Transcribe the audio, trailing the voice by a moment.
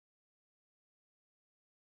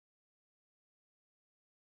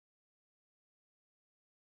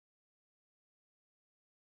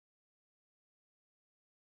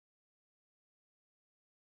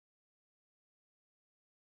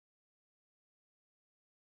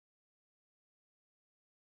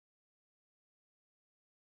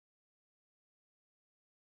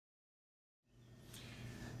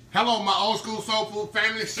Hello, my old school soul food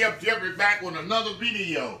family. Chef Jeffrey back with another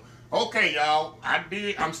video. Okay, y'all.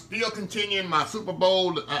 I'm still continuing my Super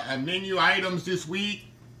Bowl menu items this week.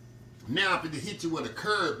 Now I'm going to hit you with a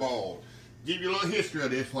curveball. Give you a little history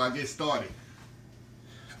of this before I get started.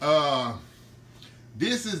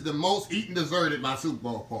 This is the most eaten dessert at my Super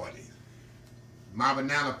Bowl parties. My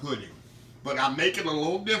banana pudding. But I make it a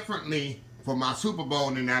little differently for my Super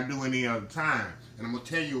Bowl than I do any other time. And I'm going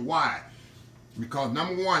to tell you why. Because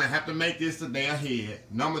number one, I have to make this a day ahead.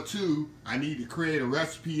 Number two, I need to create a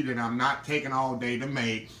recipe that I'm not taking all day to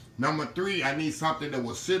make. Number three, I need something that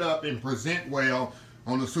will sit up and present well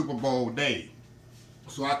on the Super Bowl day.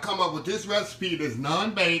 So I come up with this recipe that's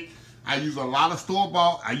non-baked. I use a lot of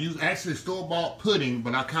store-bought. I use actually store-bought pudding,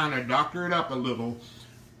 but I kind of doctor it up a little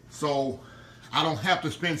so I don't have to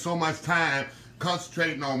spend so much time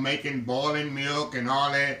concentrating on making boiling milk and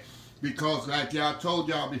all that, because like y'all told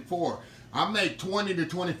y'all before, I make 20 to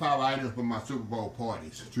 25 items for my Super Bowl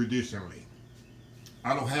parties, traditionally.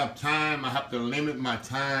 I don't have time. I have to limit my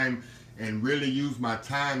time and really use my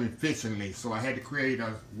time efficiently. So I had to create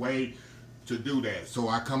a way to do that. So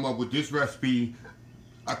I come up with this recipe.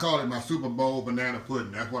 I call it my Super Bowl banana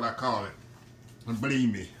pudding. That's what I call it. And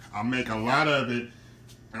believe me, I make a lot of it.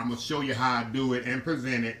 And I'm going to show you how I do it and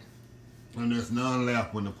present it. And there's none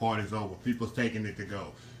left when the party's over. People's taking it to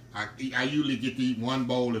go. I usually get to eat one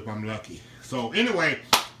bowl if I'm lucky. So anyway,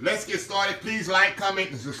 let's get started. Please like, comment,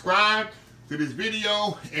 and subscribe to this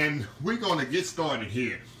video. And we're going to get started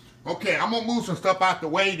here. Okay, I'm going to move some stuff out the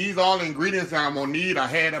way. These are all the ingredients that I'm going to need. I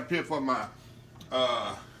had up here for my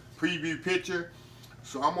preview picture.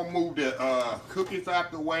 So I'm going to move the cookies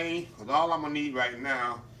out the way. Because all I'm going to need right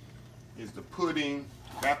now is the pudding,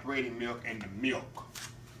 evaporated milk, and the milk.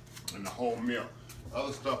 And the whole milk.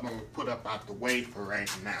 Other stuff I'm going to put up out the way for right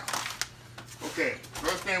now. Okay,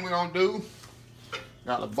 first thing we're going to do,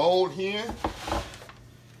 got a bowl here.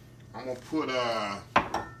 I'm going to put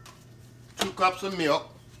 2 cups of milk.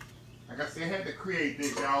 Like I said, I had to create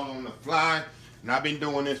this y'all on the fly. And I've been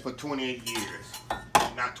doing this for 28 years.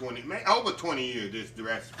 Not 20, over 20 years, this is the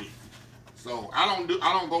recipe. So I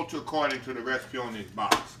don't go according to the recipe on this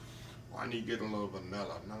box. Well, I need to get a little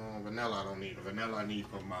vanilla. No, vanilla I don't need. The vanilla I need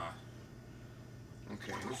for my...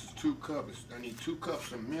 Okay, this is 2 cups. I need 2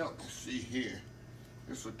 cups of milk. Let's see here.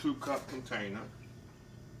 This is a 2-cup container.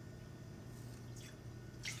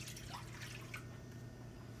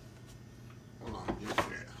 Hold on, just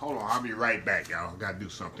that. Hold on, I'll be right back, y'all. I gotta do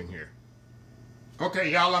something here. Okay,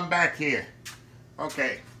 y'all, I'm back here.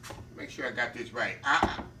 Okay, make sure I got this right.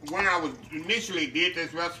 When I was initially did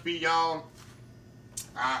this recipe, y'all,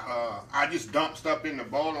 I just dumped stuff in the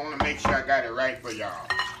bowl. I want to make sure I got it right for y'all.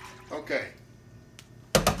 Okay.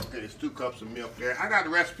 Okay, there's 2 cups of milk there. I got the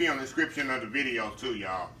recipe on the description of the video too,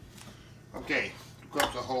 y'all. Okay, 2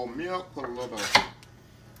 cups of whole milk. Put a little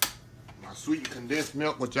my sweetened condensed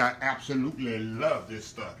milk, which I absolutely love this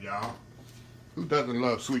stuff, y'all. Who doesn't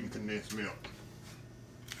love sweetened condensed milk?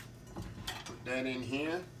 Put that in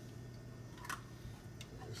here.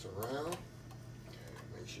 This around. Okay,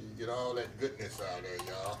 make sure you get all that goodness out of there,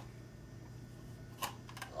 y'all.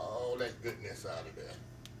 All that goodness out of there.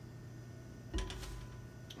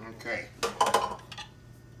 Okay.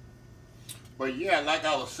 But yeah, like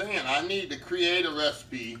I was saying, I need to create a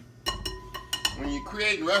recipe. When you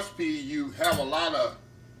create a recipe, you have a lot of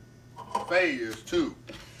failures too.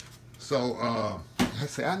 So I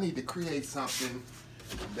say I need to create something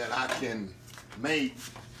that I can make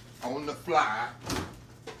on the fly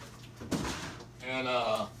and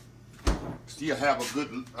still have a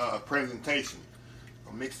good presentation.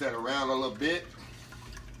 I'll mix that around a little bit.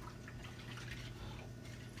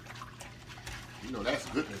 You know, that's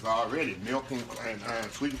goodness already. Milk and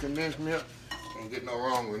sweetened condensed milk. Can't get no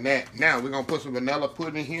wrong with that. Now we're gonna put some vanilla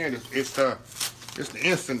pudding here. It's the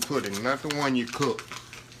instant pudding, not the one you cook.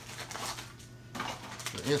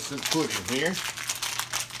 The instant pudding here.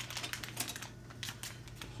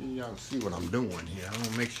 See, y'all see what I'm doing here. I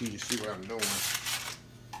wanna make sure you see what I'm doing.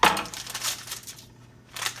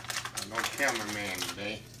 I'm no cameraman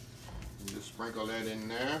today. Just sprinkle that in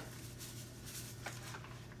there.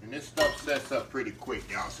 And this stuff sets up pretty quick,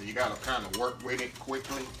 y'all, so you gotta kind of work with it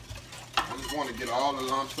quickly. I just want to get all the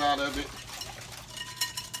lumps out of it.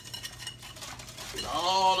 Get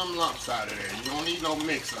all them lumps out of there. You don't need no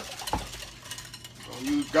mixer. Don't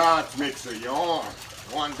use God's mixer, your own.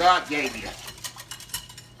 The one God gave you.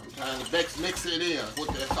 Sometimes the best mixer it is.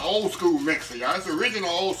 That's the old school mixer, y'all. It's the original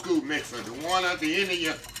old school mixer. The one at the end of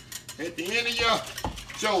your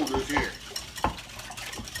shoulders here.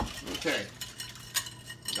 Okay.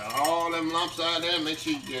 Got all them lumps out there. Make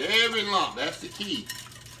sure you get every lump. That's the key.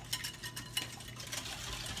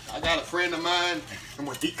 I got a friend of mine, and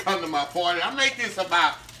when he come to my party, I make this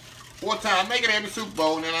about 4 times. I make it every Super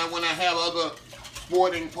Bowl, and then when I have other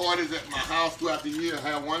sporting parties at my house throughout the year, I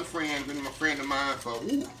have one friend, been a friend of mine for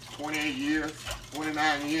 28 years,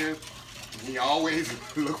 29 years, and he always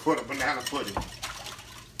look for the banana pudding.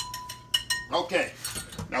 Okay,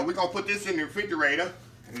 now we're gonna put this in the refrigerator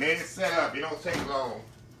and let it set up. It don't take long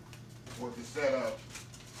for it to set up.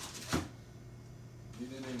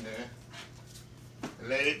 Get it in there and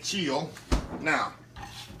let it chill. Now,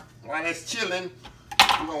 while it's chilling,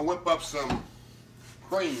 we're gonna whip up some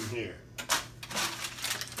cream here.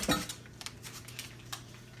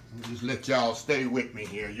 Just let y'all stay with me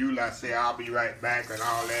here. Usually I say I'll be right back and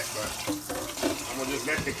all that, but I'm gonna just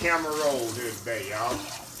let the camera roll here today, y'all.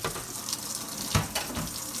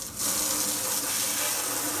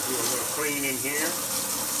 Do a little clean in here.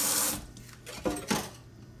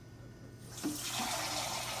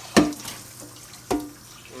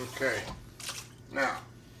 Okay.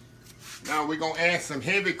 Now we're gonna add some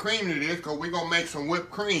heavy cream to this because we're gonna make some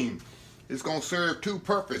whipped cream. It's gonna serve 2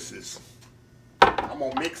 purposes. I'm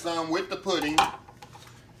gonna mix some with the pudding,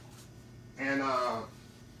 and I'm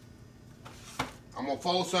gonna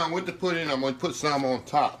fold some with the pudding. I'm gonna put some on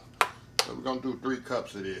top. So we're gonna do 3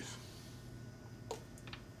 cups of this.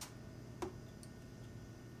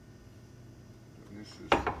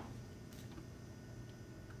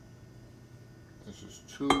 This is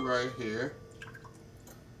 2 right here,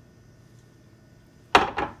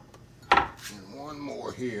 and 1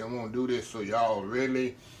 more here. I'm gonna do this so y'all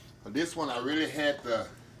really. This one I really had to,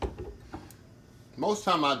 most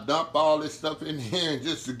time I dump all this stuff in here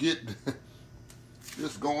just to get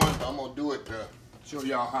this going. So I'm going to do it to show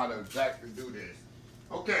y'all how to exactly do this.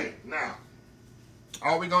 Okay, now,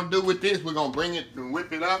 all we're going to do with this, we're going to bring it and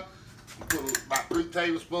whip it up. Put about 3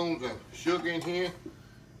 tablespoons of sugar in here.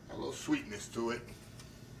 A little sweetness to it.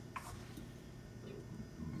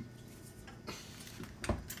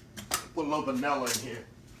 Put a little vanilla in here.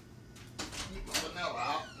 Keep the vanilla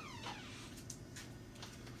out.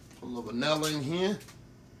 Put a little vanilla in here.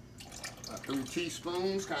 About 3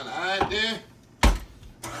 teaspoons, kind of high there.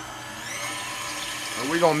 And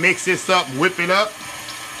we're going to mix this up, whip it up.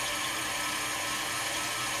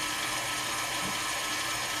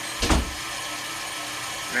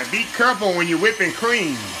 Now be careful when you're whipping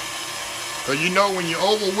cream. Because you know when you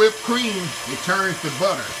over whip cream, it turns to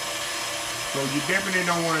butter. So you definitely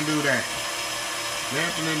don't want to do that.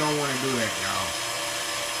 Definitely don't want to do that, y'all.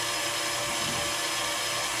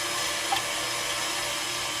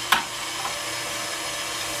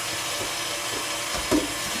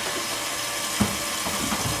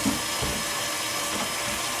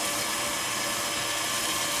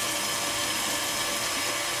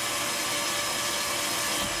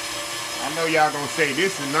 I know y'all gonna say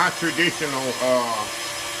this is not traditional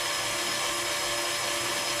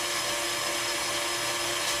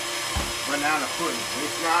banana pudding.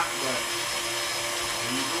 It's not, but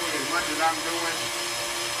when you do it as much as I'm doing,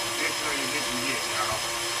 that's what you get to get, y'all.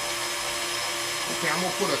 Okay, I'm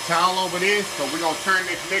gonna put a towel over this, so we're gonna turn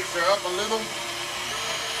this mixer up a little.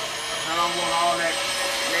 I don't want all that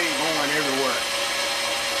thing going everywhere.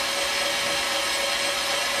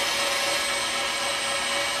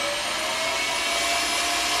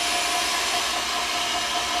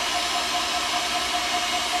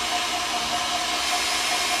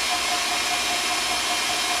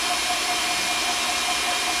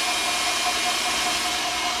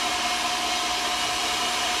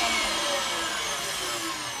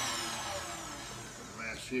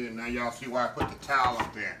 Here, now y'all see why I put the towel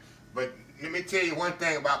up there. But let me tell you one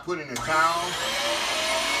thing about putting the towel.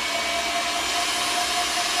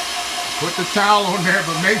 Put the towel on there,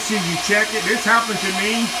 but make sure you check it. This happened to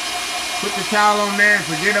me. Put the towel on there and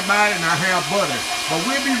forget about it, and I have butter. But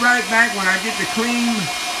we'll be right back when I get the cream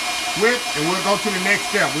whipped, and we'll go to the next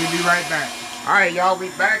step. We'll be right back. All right, y'all, be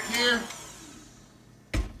back here.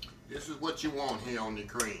 This is what you want here on the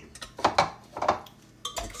cream.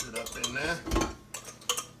 Mix it up in there.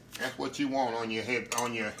 That's what you want on your head,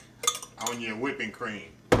 on your whipping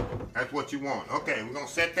cream. That's what you want. Okay, we're gonna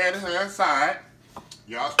set that aside.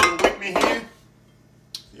 Y'all still with me here?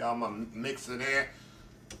 Y'all gonna mix it there.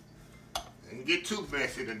 And get too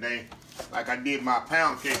messy today, like I did my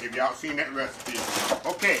pound cake. If y'all seen that recipe.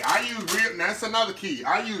 Okay, I use real. That's another key.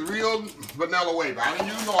 I use real vanilla wafer. I don't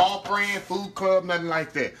use no All Brand, Food Club, nothing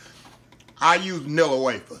like that. I use vanilla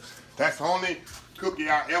wafers. That's the only cookie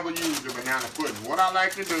I ever used the banana pudding. What I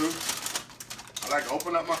like to do, I like to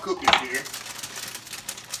open up my cookies here.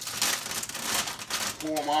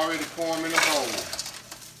 Pour them in a bowl.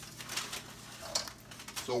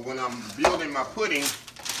 So when I'm building my pudding,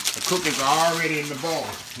 The cookies are already in the bowl.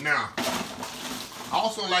 Now, I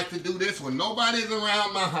also like to do this when nobody's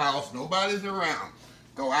around my house, nobody's around.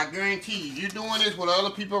 So I guarantee you, you're doing this with other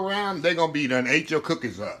people around, they're gonna be done ate your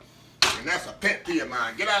cookies up. And that's a pet peeve of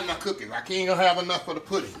mine. Get out of my cookies. I can't even have enough for the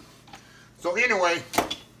pudding. So anyway,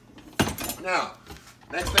 now,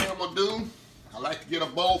 next thing I'm gonna do, I like to get a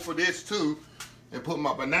bowl for this too and put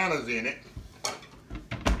my bananas in it.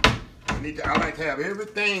 I like to have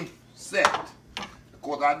everything set. Of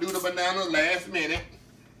course, I do the banana last minute.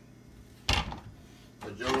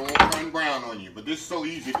 But you don't want to turn brown on you. But this is so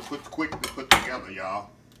easy to quick to put together, y'all.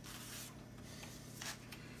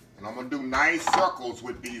 And I'm going to do nice circles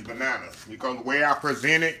with these bananas. Because the way I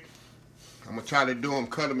present it, I'm going to try to do them,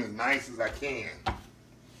 cut them as nice as I can.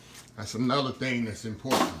 That's another thing that's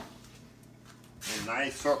important. And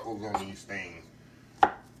nice circles on these things.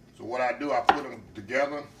 So what I do, I put them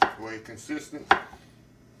together the way it's consistent.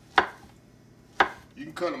 You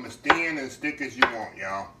can cut them as thin and as thick as you want,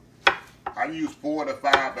 y'all. I use 4 to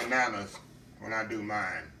 5 bananas when I do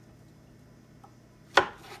mine. Of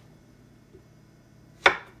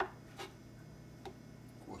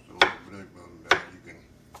course, a little bit of that you can,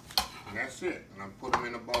 and that's it. And I put them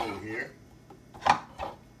in a bowl here.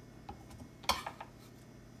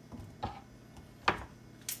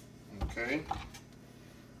 Okay.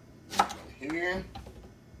 Here.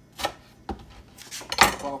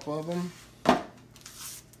 Off of them.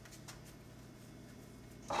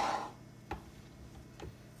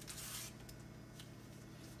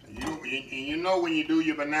 You know when you do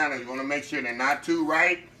your bananas, you want to make sure they're not too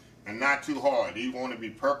ripe and not too hard. These want to be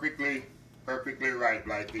perfectly ripe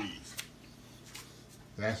like these.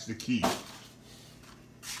 That's the key.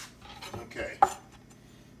 Okay.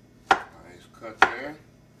 Nice cut there.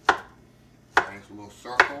 Nice little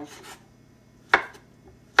circles.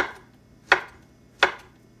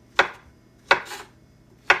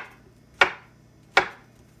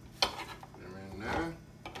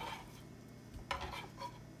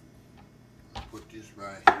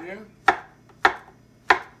 Right here.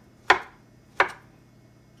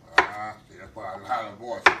 See, that's why I had a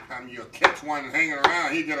voice. Sometimes you'll catch one hanging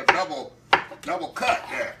around, you get a double cut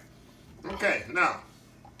there. Okay, now,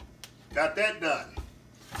 got that done.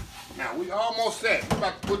 Now, we almost set. We're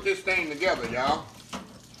about to put this thing together, y'all.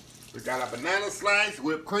 We got our banana slice,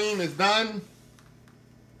 whipped cream is done.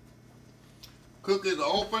 Cookies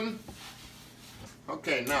are open.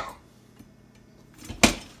 Okay, now.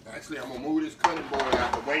 Actually, I'm going to move this cutting board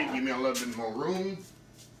out the way, give me a little bit more room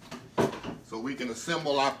so we can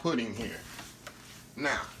assemble our pudding here.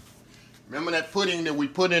 Now, remember that pudding that we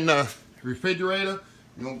put in the refrigerator?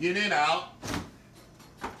 You're going to get it out.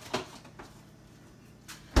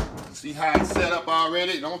 See how it's set up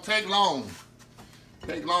already? It don't take long.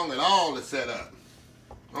 Take long at all to set up.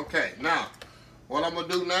 Okay, now, what I'm going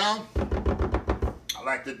to do now, I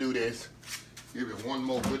like to do this. Give it one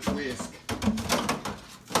more good whisk.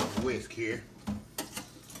 Whisk here.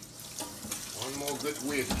 One more good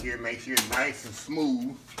whisk here. Make sure it's nice and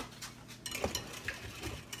smooth.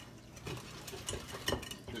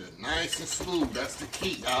 Good, nice and smooth. That's the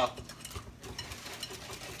key, y'all.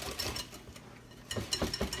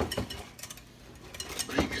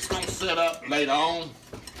 It's gonna set up later on.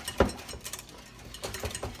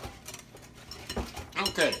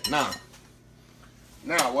 Okay, now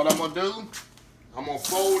what I'm gonna do? I'm gonna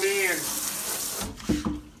fold in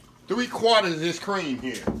 3/4 of this cream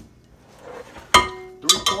here.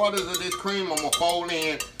 3/4 of this cream I'm gonna fold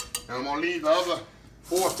in, and I'm gonna leave the other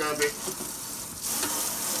 1/4 of it.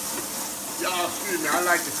 Y'all, excuse me, I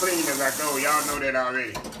like to clean as I go. Y'all know that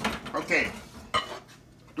already. Okay,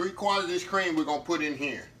 3/4 of this cream we're gonna put in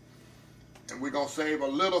here, and we're gonna save a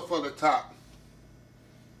little for the top.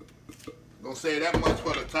 Gonna save that much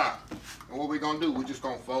for the top. And what we're gonna do? We're just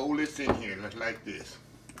gonna fold this in here, just like this.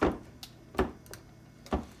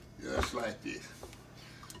 Just like this.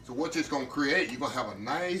 So what it's going to create, you're going to have a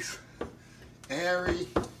nice, airy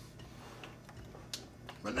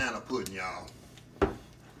banana pudding, y'all.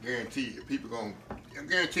 Guarantee you. I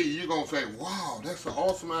guarantee you, you're going to say, wow, that's an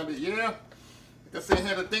awesome idea. Yeah. Like I said, I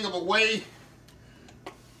had to think of a way.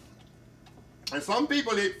 And some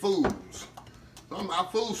people eat foods. I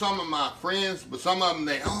fool some of my friends, but some of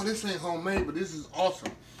them, oh, this ain't homemade, but this is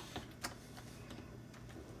awesome.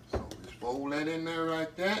 So just fold that in there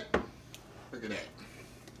like that. Look at that.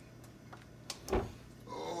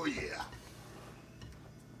 Oh yeah.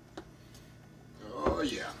 Oh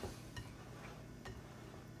yeah.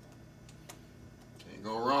 Can't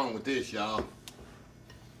go wrong with this, y'all.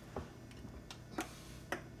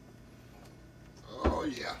 Oh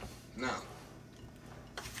yeah. Now,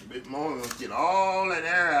 a bit more, let's get all that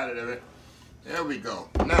air out of it. There we go.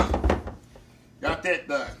 Now, got that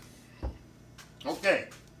done. Okay.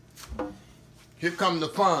 Here comes the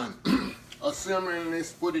fun. Assembling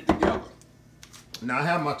this, put it together. Now I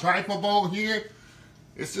have my trifle bowl here.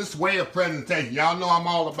 It's this way of presentation. Y'all know I'm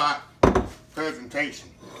all about presentation.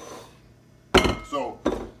 So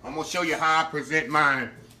I'm gonna show you how I present mine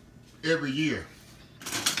every year.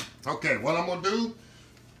 Okay, what I'm gonna do,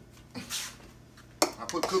 I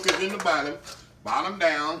put cookies in the bottom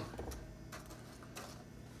down.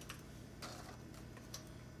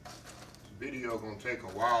 This video gonna take a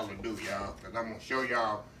while to do, y'all, because I'm gonna show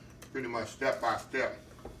y'all pretty much step by step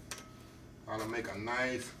how to make a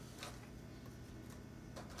nice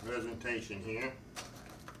presentation here.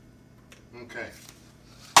 Okay.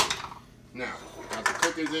 Now, got the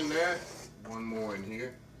cookies in there. One more in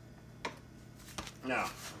here. Now,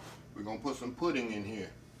 we're going to put some pudding in here.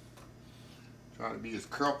 Try to be as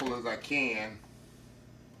careful as I can.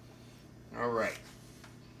 Alright.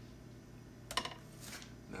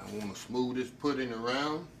 Now, I want to smooth this pudding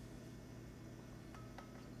around.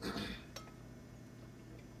 There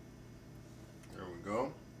we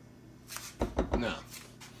go. Now,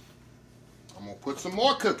 I'm going to put some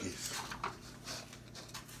more cookies.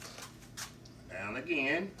 Down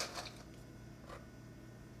again.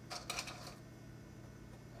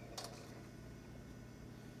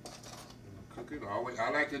 Cookies, always, I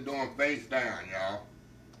like to do them face down, y'all.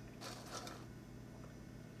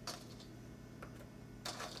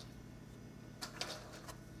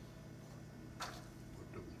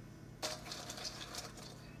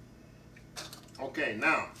 Okay,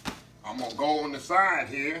 now I'm gonna go on the side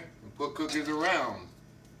here and put cookies around,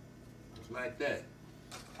 just like that.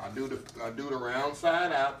 I do the round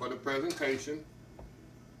side out for the presentation.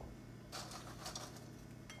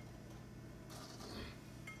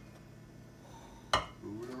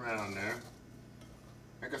 Move it around there.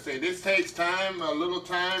 Like I say, this takes time, a little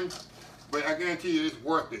time, but I guarantee you it's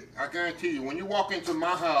worth it. I guarantee you, when you walk into my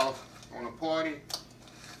house on a party,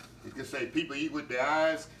 you can say people eat with their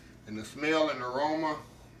eyes, and the smell and aroma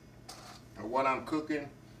of what I'm cooking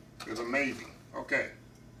is amazing. Okay,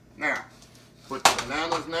 now, put the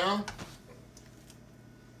bananas now.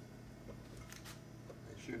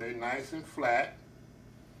 Make sure they're nice and flat.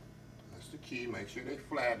 That's the key, make sure they're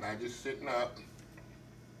flat, not just sitting up,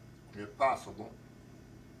 if possible.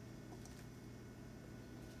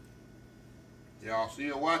 Y'all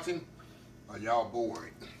still watching? Or y'all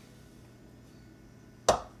bored?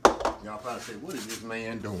 Y'all probably say, what is this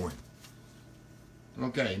man doing?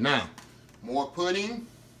 Okay, now, more pudding.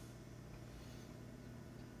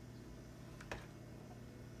 A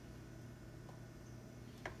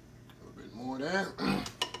little bit more there.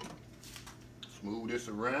 Smooth this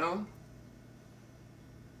around.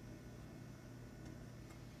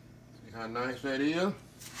 See how nice that is?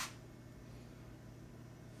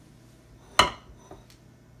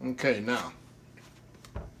 Okay, now,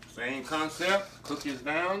 same concept, cookies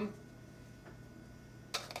down.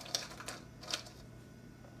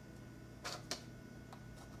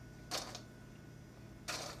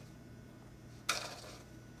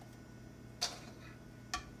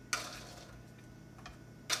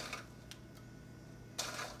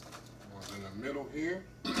 Middle here.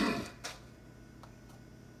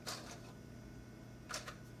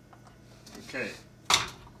 Okay.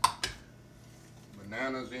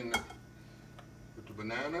 Bananas in the, with the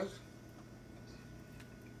bananas.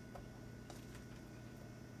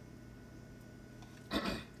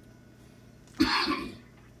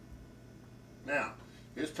 Now,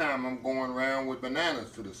 this time I'm going around with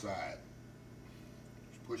bananas to the side.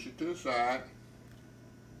 Just push it to the side.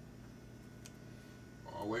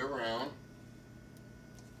 All the way around.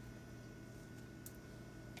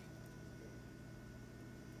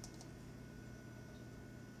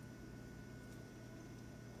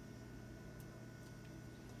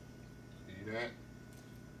 That.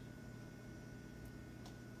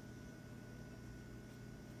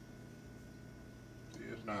 See,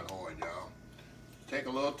 it's not hard, y'all. Take a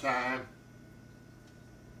little time.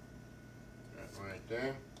 That right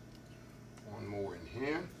there. One more in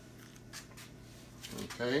here.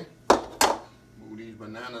 Okay. Move these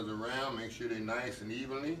bananas around. Make sure they're nice and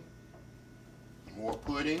evenly. More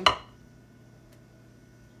pudding.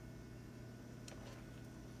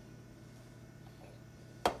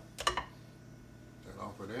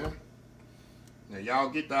 There. Now y'all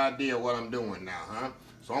get the idea of what I'm doing now, huh?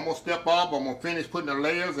 So I'm gonna step off, I'm gonna finish putting the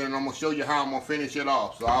layers, and I'm gonna show you how I'm gonna finish it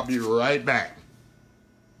off. So I'll be right back.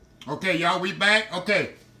 Okay, y'all, we back.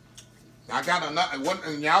 Okay. I got another,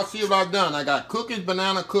 and y'all see what I've done. I got cookies,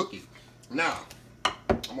 banana cookies. Now,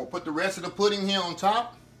 I'm gonna put the rest of the pudding here on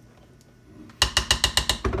top.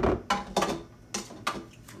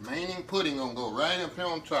 Remaining pudding gonna go right up here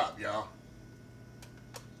on top, y'all.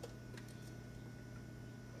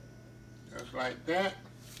 Just like that.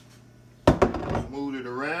 Move it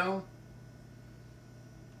around.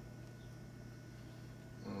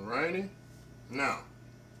 Alrighty. Now,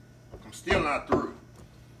 I'm still not through.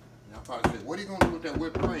 Y'all probably say, what are you gonna do with that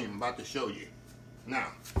whipped cream? I'm about to show you. Now.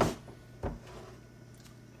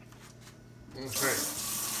 Okay.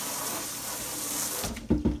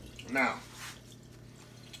 Now,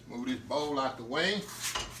 move this bowl out the way.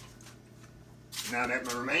 Now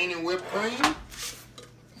that remaining whipped cream,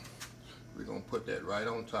 we're gonna put that right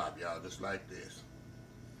on top, y'all, just like this.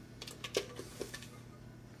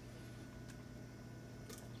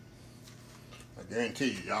 I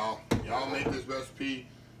guarantee you, y'all make this recipe,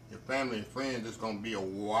 your family and friends, it's gonna be a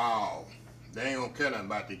wow. They ain't gonna care nothing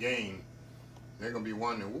about the game. They're gonna be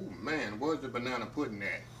wondering, ooh man, where's the banana pudding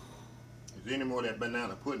at? Is there any more of that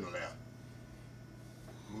banana pudding left?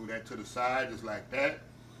 Move that to the side just like that.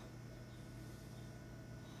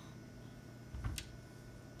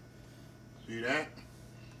 See that?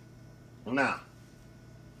 Now,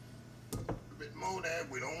 a bit more of that.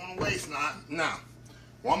 We don't want to waste not. Now,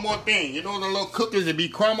 one more thing. You know the little cookies that be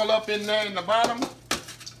crumbled up in there in the bottom?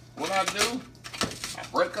 What I do, I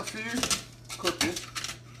break a few cookies.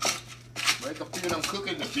 Break a few of them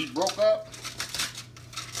cookies that be broke up.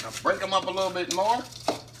 I break them up a little bit more.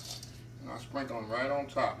 And I sprinkle them right on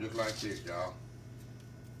top, just like this, y'all.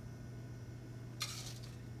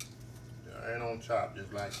 Right on top,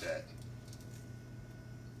 just like that.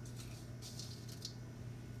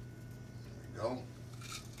 There we go.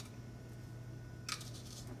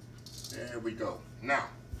 There we go. Now,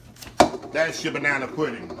 that's your banana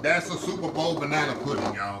pudding. That's a Super Bowl banana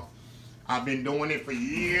pudding, y'all. I've been doing it for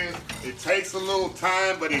years. It takes a little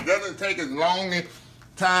time, but it doesn't take as long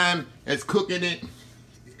time as cooking it.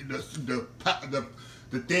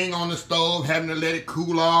 The thing on the stove, having to let it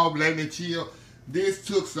cool off, letting it chill. This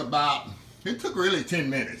took it took really 10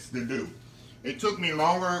 minutes to do. It took me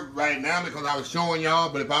longer right now because I was showing y'all,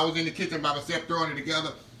 but if I was in the kitchen by myself throwing it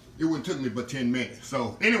together, it wouldn't took me but 10 minutes.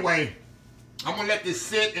 So anyway, I'm gonna let this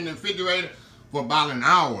sit in the refrigerator for about an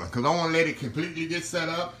hour because I want to let it completely get set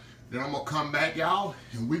up. Then I'm gonna come back, y'all,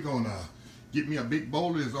 and we're gonna get me a big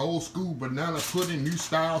bowl of this old school banana pudding, new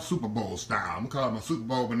style, Super Bowl style. I'm gonna call it my Super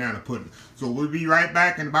Bowl banana pudding. So we'll be right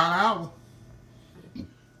back in about an hour.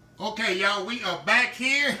 Okay, y'all, we are back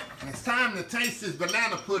here. It's time to taste this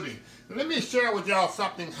banana pudding. Let me share with y'all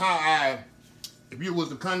something if you was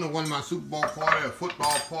to come to one of my Super Bowl party, or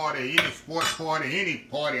football party, any sports party, any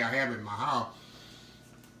party I have in my house,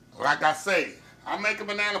 like I say, I make a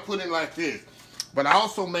banana pudding like this, but I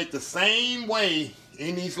also make the same way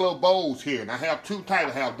in these little bowls here. And I have two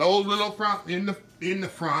types. I have those little front in the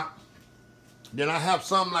front. Then I have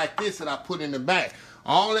some like this that I put in the back.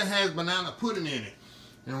 All it has banana pudding in it.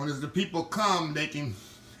 And when the people come, they can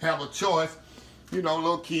have a choice. You know,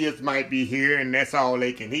 little kids might be here and that's all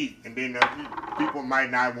they can eat. And then people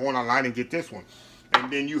might not want to line and get this one.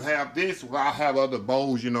 And then you have this, well, I have other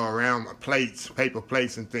bowls, you know, around plates, paper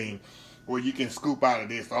plates and things, where you can scoop out of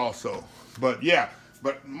this also. But yeah,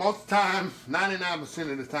 but most time,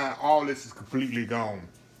 99% of the time, all this is completely gone.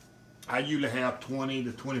 I usually have 20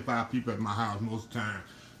 to 25 people at my house most of the time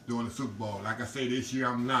during the Super Bowl. Like I say, this year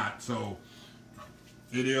I'm not, so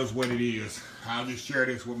it is what it is. I'll just share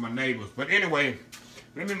this with my neighbors. But anyway,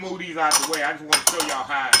 let me move these out the way. I just want to show y'all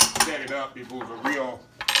how I set it up if it was a real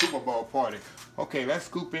Super Bowl party. Okay, let's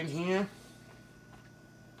scoop in here.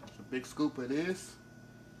 That's a big scoop of this.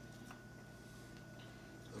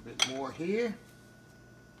 A bit more here.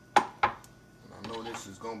 And I know this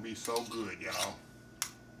is going to be so good, y'all.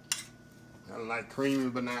 I like creamy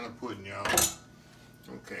banana pudding, y'all.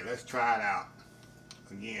 Okay, let's try it out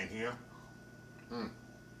again here.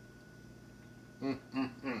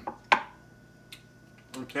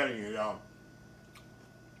 I'm telling you, y'all,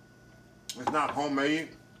 it's not homemade,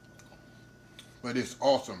 but it's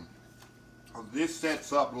awesome. This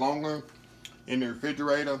sets up longer in the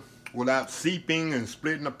refrigerator without seeping and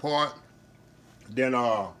splitting apart than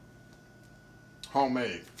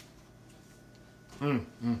homemade.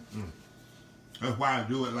 That's why I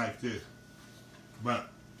do it like this. But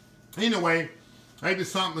anyway, maybe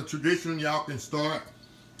something traditional y'all can start.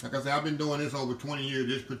 Like I said, I've been doing this over 20 years,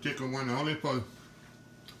 this particular one, only for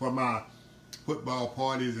my football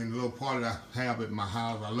parties and little parties I have at my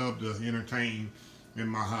house. I love to entertain in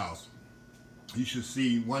my house. You should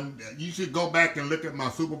see you should go back and look at my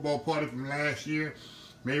Super Bowl party from last year.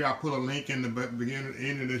 Maybe I'll put a link in the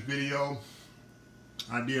end of this video.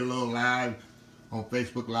 I did a little live on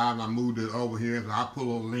Facebook Live and I moved it over here, so I'll put a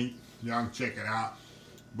little link. Y'all can check it out.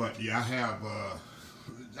 But yeah, I have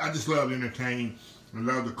I just love to entertain and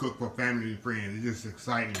love to cook for family and friends. It's just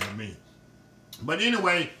exciting to me. But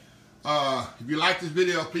anyway, if you like this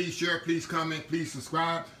video, please share, please comment, please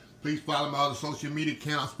subscribe. Please follow my other social media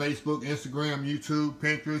accounts: Facebook, Instagram, YouTube,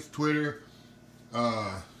 Pinterest, Twitter,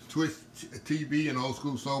 Twitch TV, and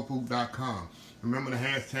oldschoolsoulfood.com. Remember, the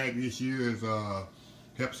hashtag this year is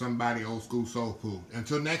help somebody old school soul food.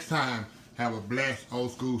 Until next time, have a blessed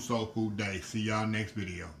old school soul food day. See y'all next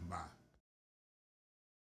video.